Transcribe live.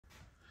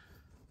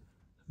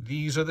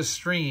These are the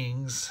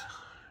strings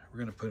we're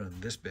gonna put on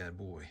this bad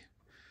boy.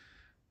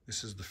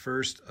 This is the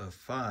first of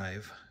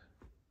 5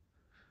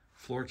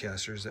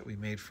 Floorcasters that we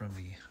made from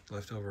the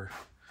leftover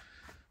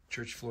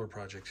church floor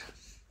project.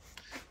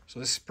 So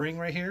this spring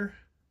right here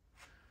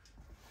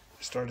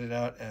started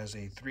out as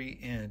a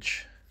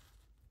 3-inch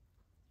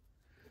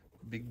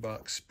big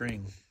box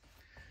spring,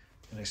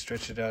 and I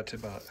stretched it out to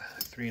about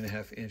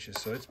 3.5 inches.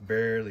 So it's not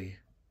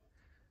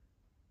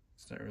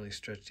really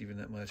stretched even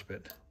that much,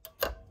 but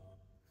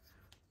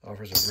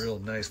offers a real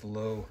nice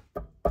low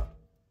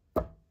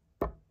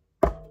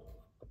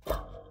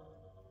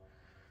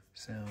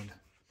sound.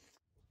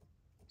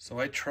 So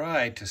I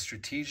tried to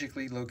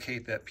strategically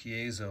locate that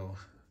piezo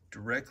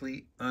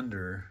directly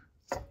under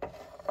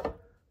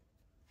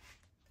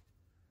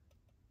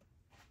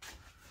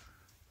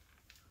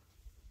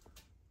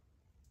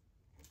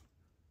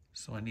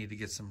so I need to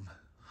get some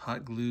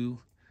hot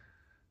glue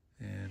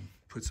and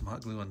put some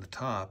hot glue on the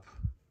top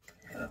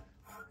and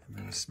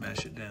then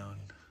smash it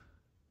down.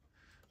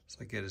 So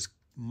I get as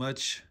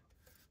much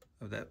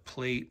of that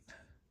plate.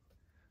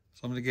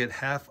 So I'm going to get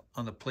half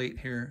on the plate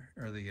here,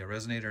 or the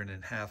resonator, and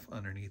then half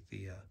underneath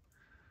the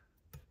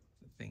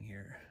thing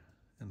here.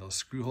 And those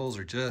screw holes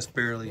are just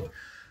barely,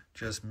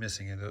 just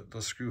missing it.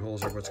 Those screw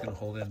holes are what's going to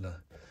hold in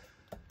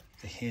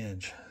the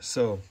hinge.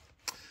 So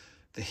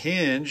the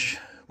hinge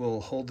will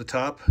hold the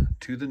top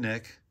to the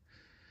neck,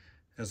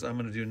 as I'm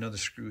going to do another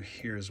screw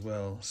here as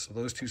well. So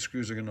those 2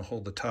 screws are going to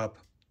hold the top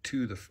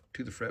to the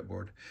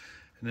fretboard.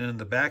 And then on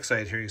the back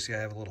side here, you see I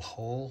have a little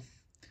hole.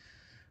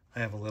 I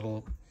have a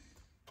little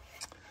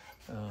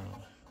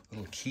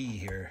key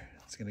here.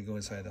 It's going to go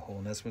inside the hole,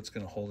 and that's what's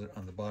going to hold it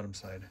on the bottom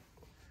side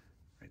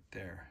right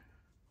there.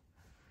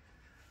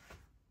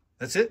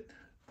 That's it.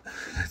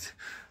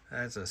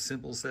 That's a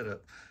simple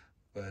setup,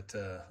 but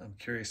I'm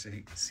curious to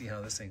see how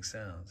this thing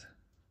sounds.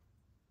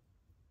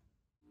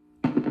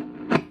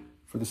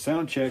 For the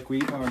sound check,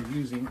 we are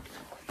using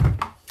the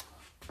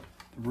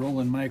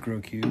Roland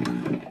Micro Cube.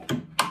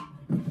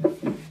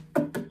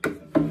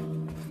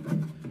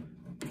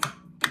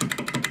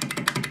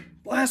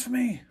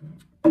 Blasphemy!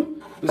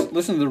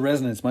 Listen to the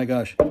resonance, my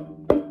gosh.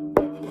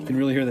 You can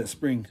really hear that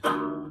spring.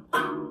 But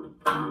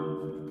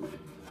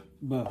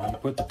when you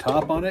put the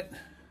top on it,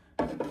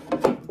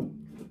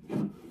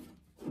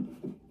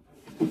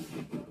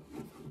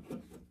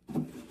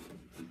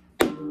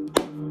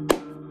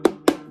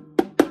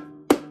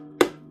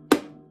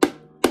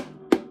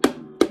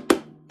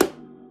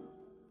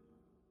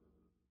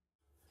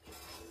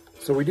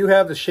 so we do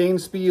have the Shane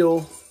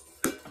Speal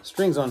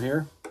strings on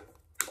here.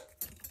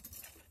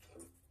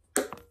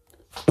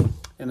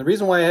 And the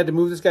reason why I had to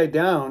move this guy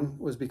down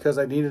was because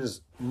I needed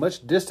as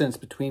much distance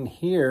between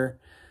here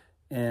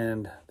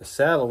and the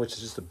saddle, which is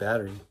just a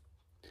battery.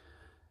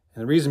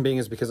 And the reason being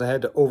is because I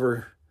had to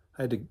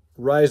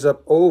rise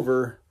up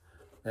over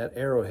that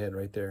arrowhead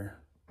right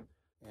there.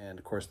 And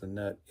of course the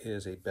nut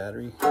is a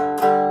battery.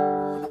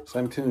 So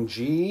I'm tuned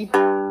G,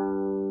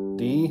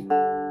 D,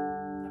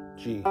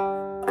 G.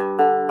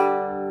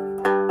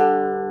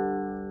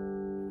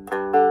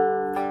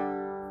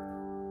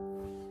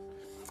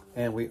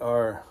 And we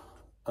are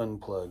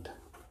unplugged.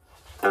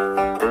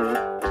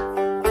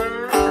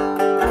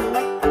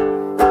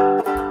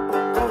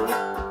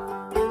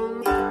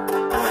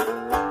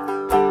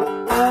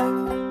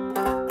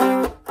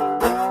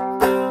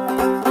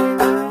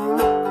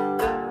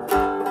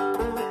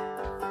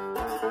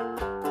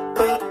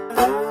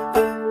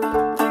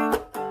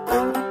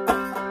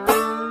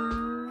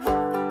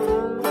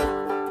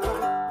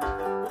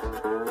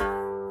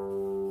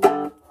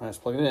 Let's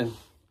plug it in.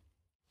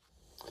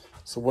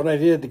 So what I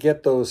did to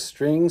get those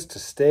strings to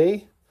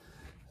stay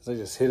is I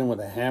just hit them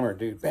with a hammer,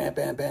 dude. Bam,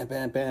 bam, bam,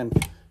 bam, bam.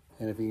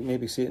 And if you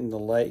maybe see it in the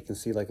light, you can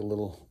see like a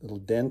little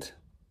dent.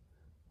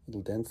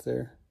 Little dents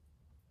there.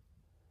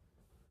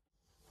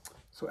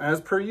 So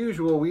as per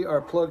usual, we are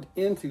plugged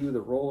into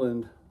the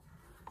Roland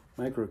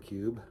Micro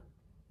Cube.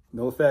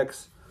 No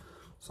effects.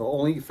 So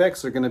only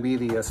effects are going to be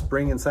the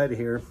spring inside of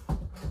here.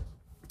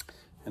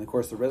 And of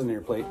course the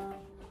resonator plate.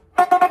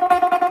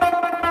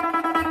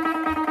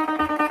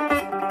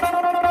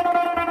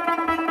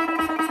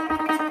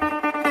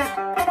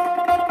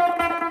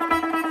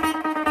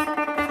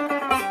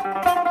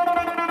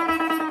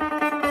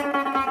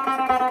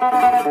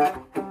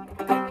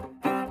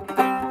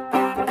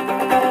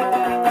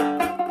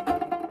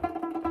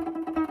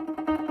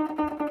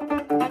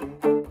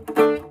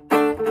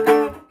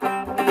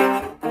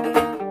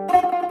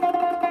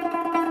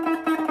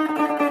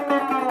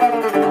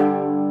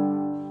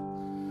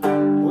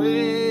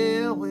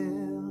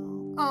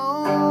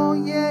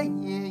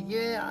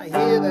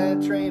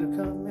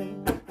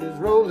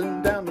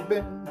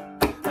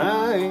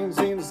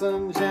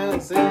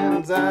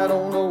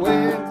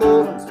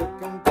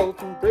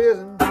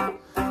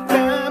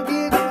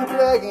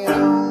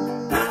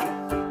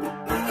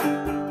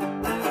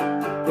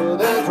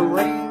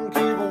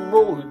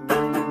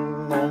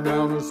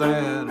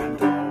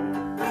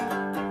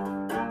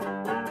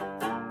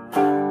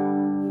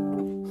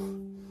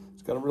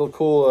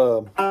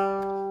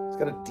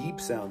 deep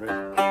sound,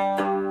 right?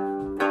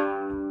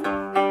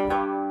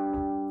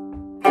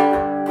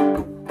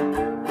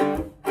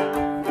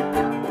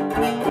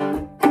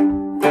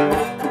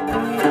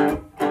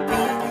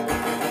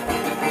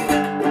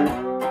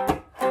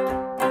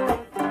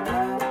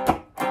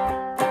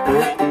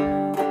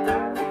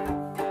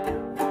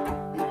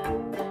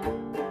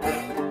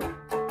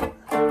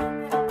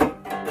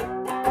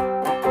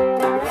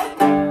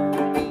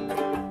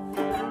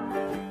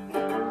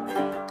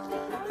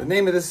 The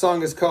name of this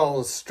song is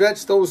called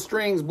Stretch Those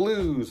Strings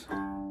Blues.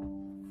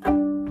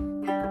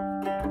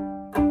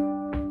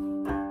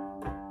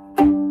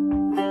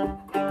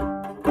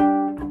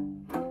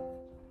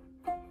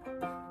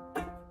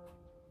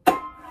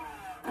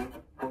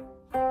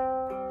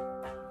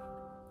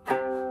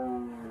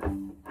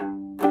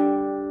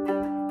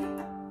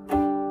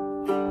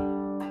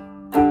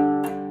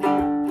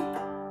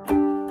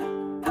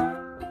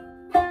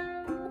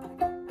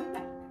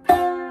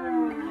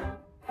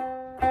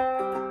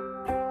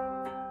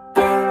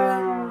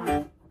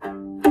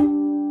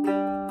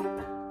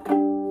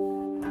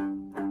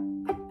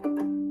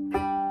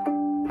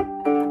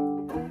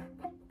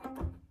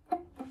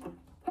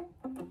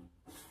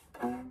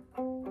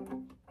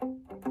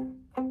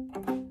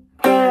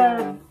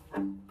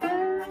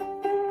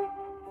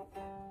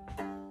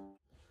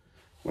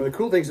 One of the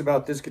cool things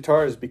about this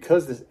guitar is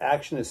because this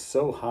action is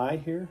so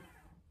high here.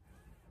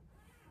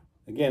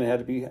 Again, it had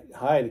to be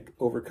high to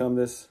overcome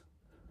this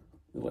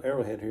little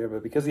arrowhead here,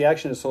 but because the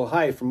action is so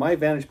high, from my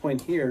vantage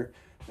point here,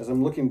 as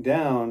I'm looking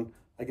down,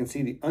 I can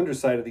see the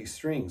underside of these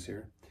strings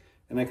here.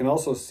 And I can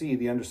also see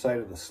the underside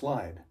of the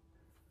slide.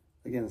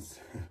 Again, it's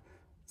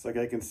like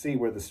I can see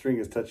where the string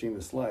is touching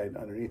the slide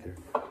underneath here,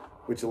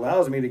 which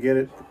allows me to get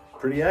it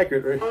pretty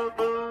accurate, right?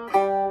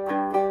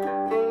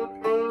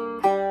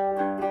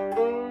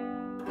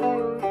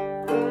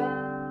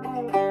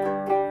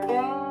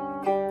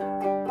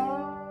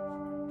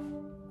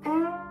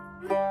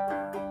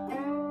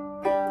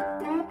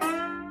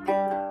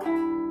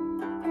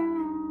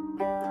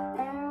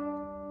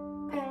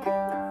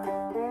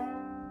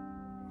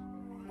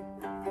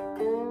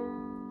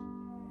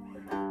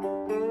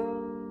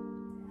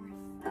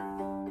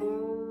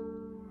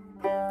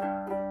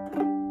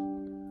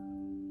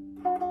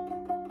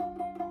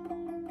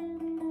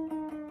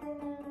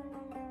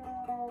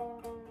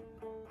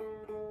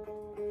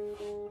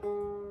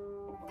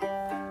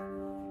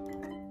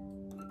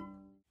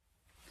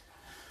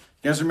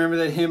 You guys remember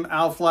that hymn,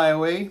 I'll Fly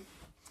Away?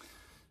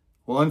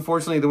 Well,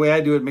 unfortunately, the way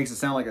I do it makes it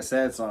sound like a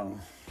sad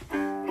song.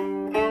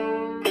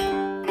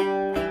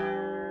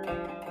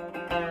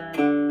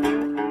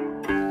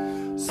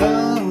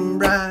 Some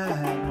bright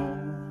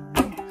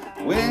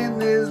when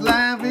this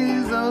life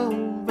is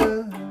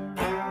over,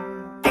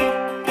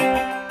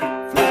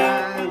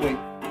 fly away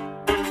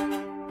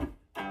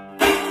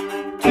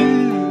to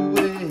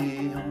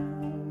a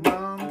home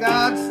on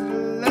God's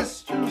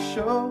celestial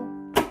shore.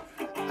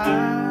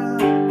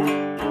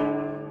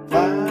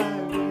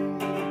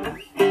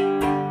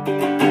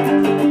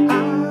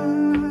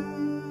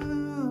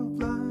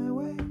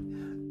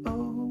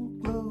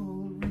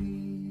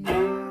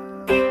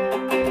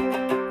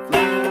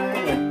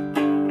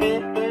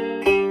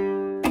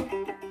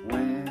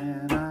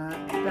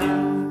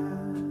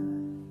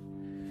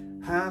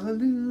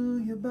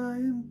 Hallelujah, by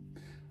him.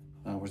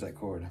 Oh, where's that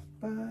chord?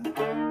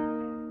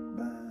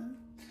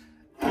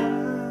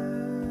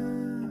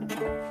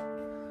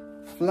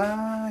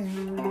 Fly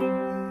away.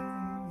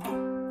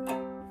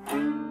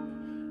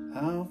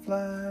 I'll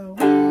fly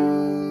away.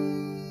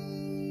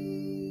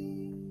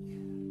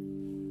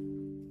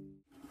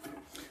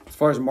 As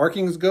far as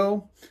markings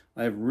go,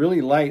 I have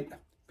really light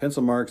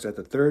pencil marks at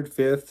the 3rd,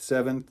 5th,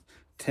 7th,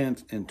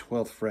 10th, and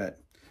 12th fret.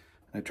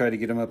 I tried to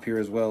get them up here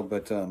as well,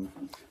 but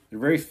they're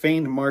very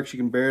faint marks. You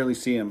can barely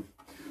see them.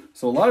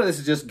 So a lot of this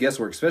is just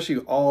guesswork, especially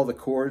all the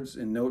chords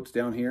and notes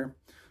down here.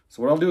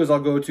 So what I'll do is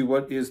I'll go to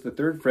what is the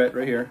 3rd fret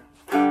right here.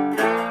 And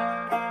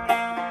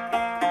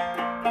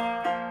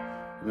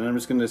then I'm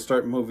just going to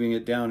start moving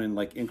it down in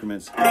like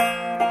increments. And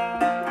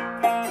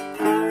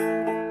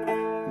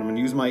I'm going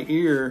to use my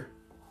ear .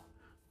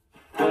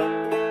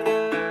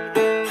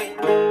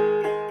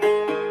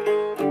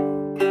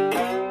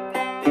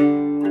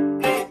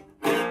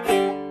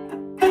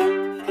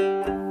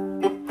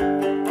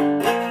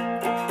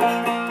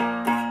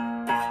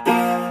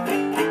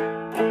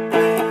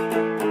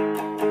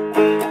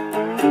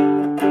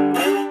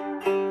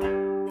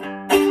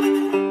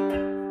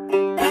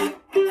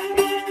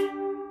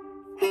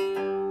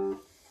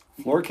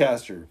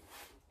 Floorcaster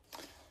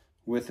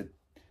with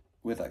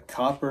a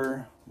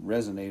copper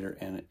resonator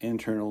and an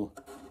internal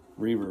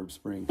reverb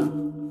spring.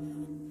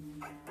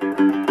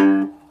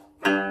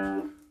 I'm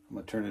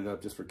gonna turn it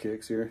up just for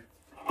kicks here.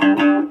 All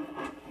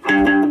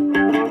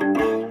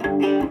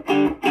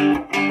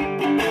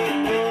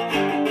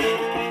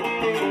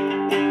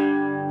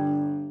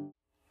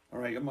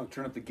right, I'm gonna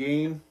turn up the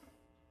gain.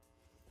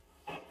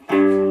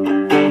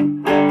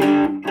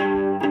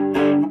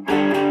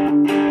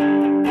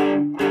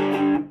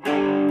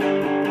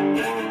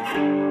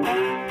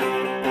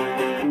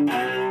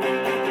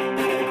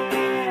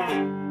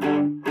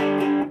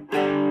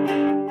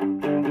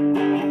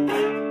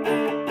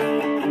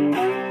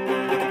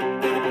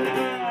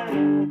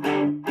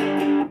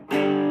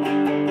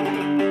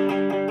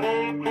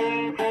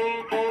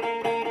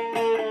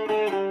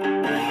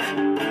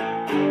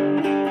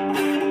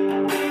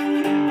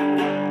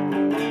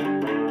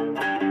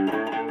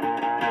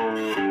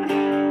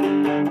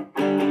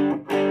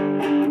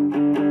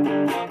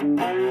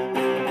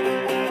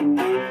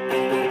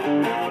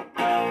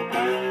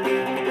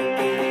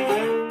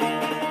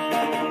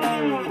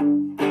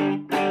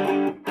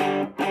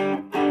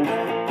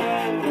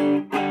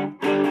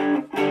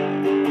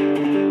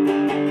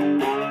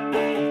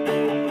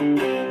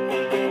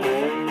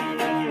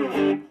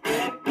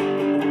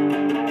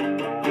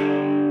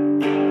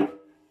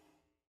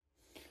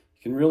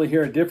 really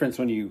hear a difference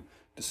when you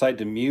decide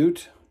to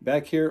mute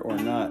back here or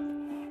not.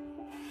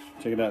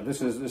 Check it out.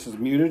 This is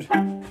muted.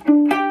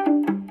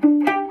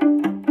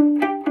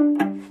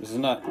 This is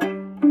not.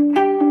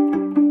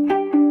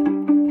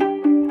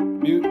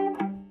 Mute.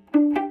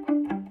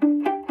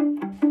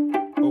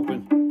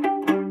 Open.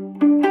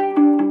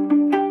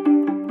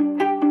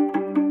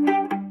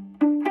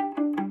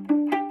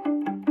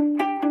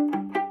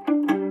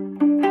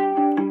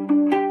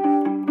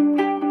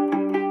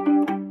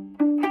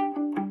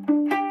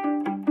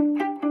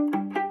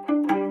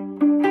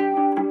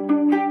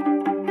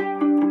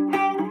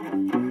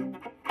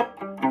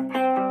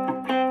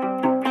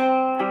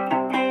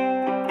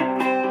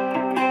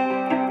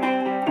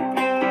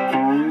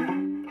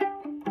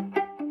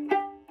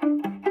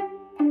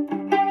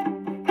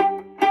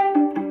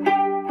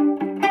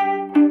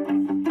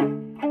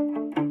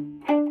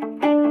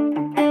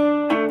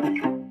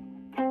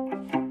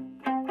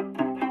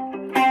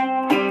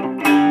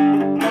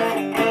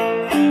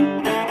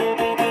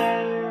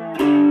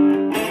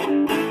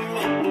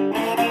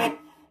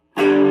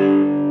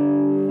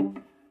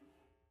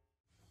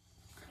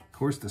 Of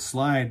course, the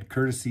slide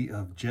courtesy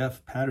of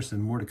Jeff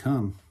Patterson. More to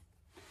come.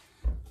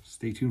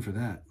 Stay tuned for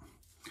that.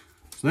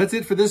 So that's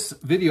it for this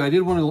video. I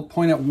did want to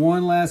point out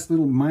one last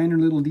minor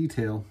little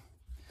detail.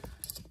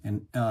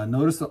 And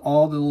notice that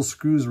all the little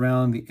screws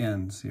around the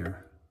ends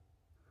here.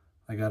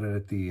 I got it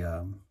at the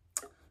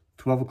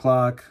 12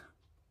 o'clock.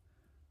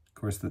 Of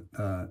course,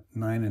 the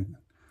 9 and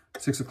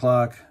 6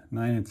 o'clock,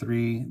 9 and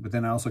 3. But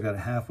then I also got it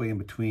halfway in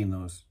between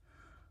those.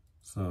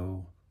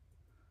 So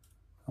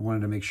I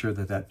wanted to make sure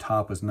that that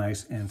top was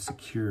nice and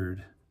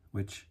secured,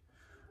 which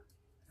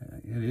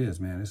it is,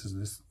 man.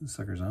 This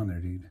sucker's on there,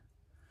 dude.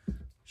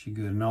 She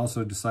good. And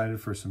also decided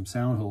for some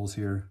sound holes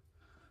here.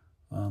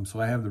 So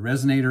I have the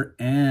resonator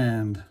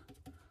and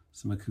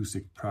some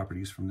acoustic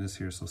properties from this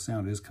here. So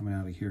sound is coming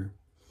out of here.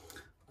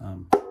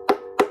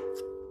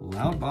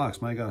 Loud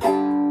box, my gosh.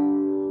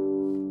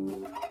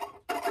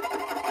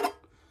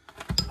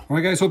 All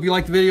right, guys, hope you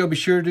liked the video. Be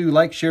sure to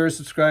like, share,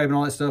 subscribe, and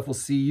all that stuff. We'll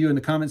see you in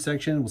the comment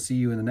section. We'll see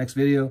you in the next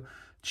video.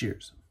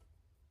 Cheers.